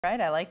Right,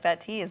 I like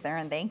that tease,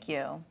 Aaron. Thank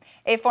you.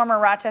 A former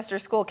Rochester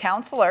school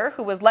counselor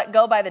who was let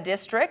go by the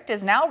district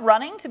is now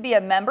running to be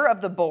a member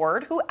of the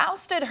board who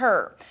ousted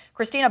her.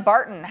 Christina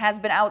Barton has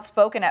been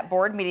outspoken at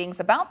board meetings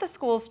about the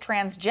school's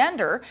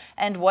transgender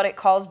and what it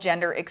calls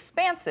gender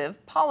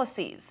expansive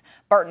policies.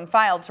 Barton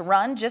filed to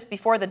run just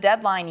before the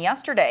deadline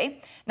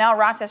yesterday. Now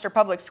Rochester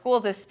Public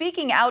Schools is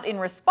speaking out in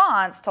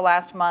response to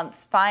last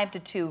month's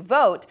 5-2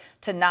 vote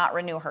to not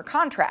renew her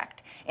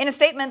contract. In a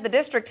statement, the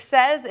district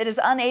says it is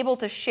unable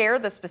to share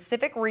the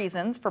specific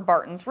reasons for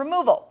Barton's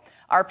removal.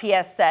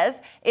 RPS says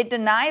it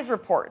denies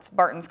reports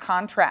Barton's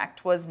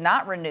contract was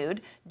not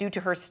renewed due to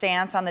her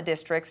stance on the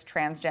district's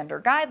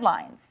transgender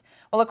guidelines.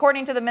 Well,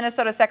 according to the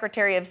Minnesota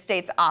Secretary of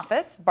State's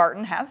office,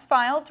 Barton has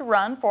filed to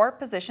run for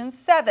position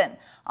 7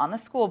 on the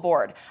school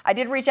board. I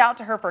did reach out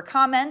to her for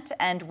comment,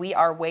 and we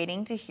are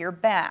waiting to hear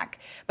back.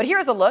 But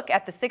here's a look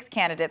at the 6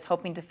 candidates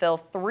hoping to fill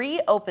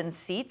 3 open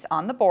seats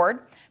on the board.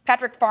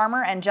 Patrick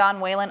Farmer and John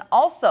Whalen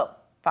also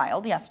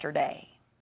filed yesterday.